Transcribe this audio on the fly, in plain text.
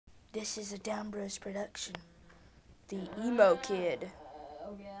This is a Down Bros production. The emo kid.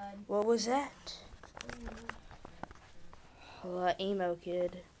 Oh God. What was that? Emo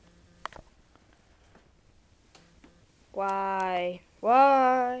kid. Why?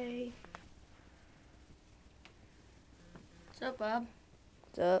 Why? What's up, Bob?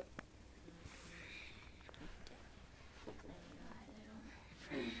 What's up?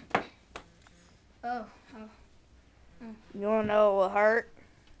 Oh. You wanna know what will hurt?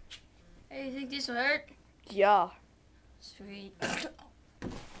 Hey, you think this will hurt? Yeah. Sweet.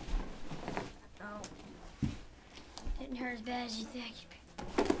 Oh. Didn't hurt as bad as you think.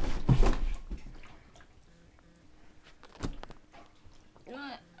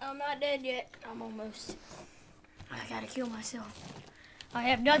 I'm not dead yet. I'm almost. I gotta kill myself. I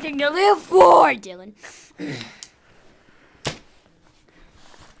have nothing to live for, Dylan.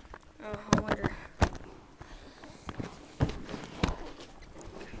 Oh, I wonder.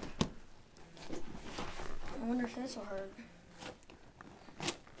 I wonder if this will hurt.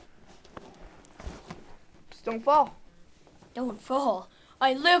 Just don't fall. Don't fall.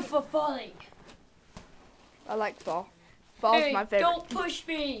 I live for falling. I like fall. Fall's Hey, my favorite. don't push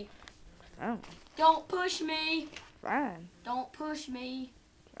me. Oh, Don't push me. fine. Don't push me.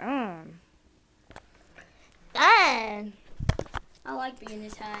 Fine. I like being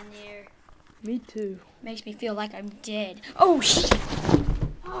this high in the air. Me too. Makes me feel like I'm dead. Oh, shit.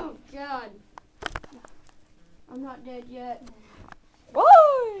 Oh, God. I'm not dead yet.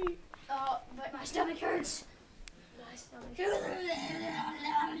 Why? Oh, but my stomach hurts. My stomach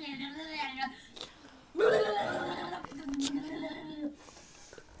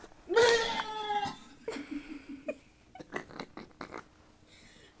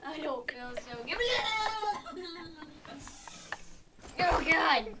I don't feel so good. Oh,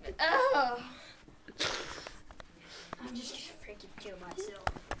 God. Oh. I'm just gonna freaking kill myself.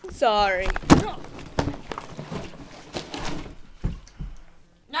 Sorry.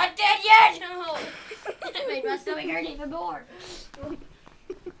 Not dead yet! No! It made my stomach hurt even more.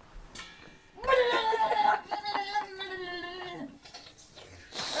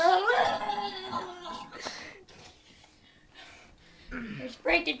 I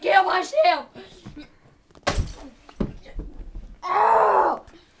sprayed to kill myself! Oh!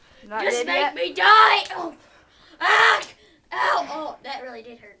 Not Just dead make yet? me die! Oh! Ah! Ow! Oh, that really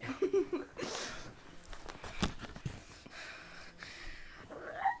did hurt.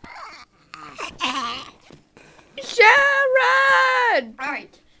 Sharon!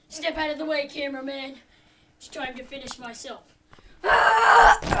 Alright, step out of the way, cameraman. It's time to finish myself.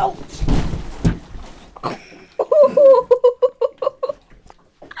 Ah! Ouch!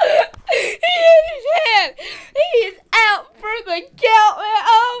 He hit his head. He is out for the count, man.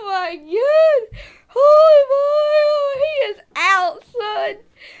 Oh my god. Holy boy. He is out, son.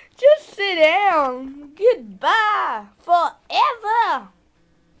 Just sit down. Goodbye. Fuck.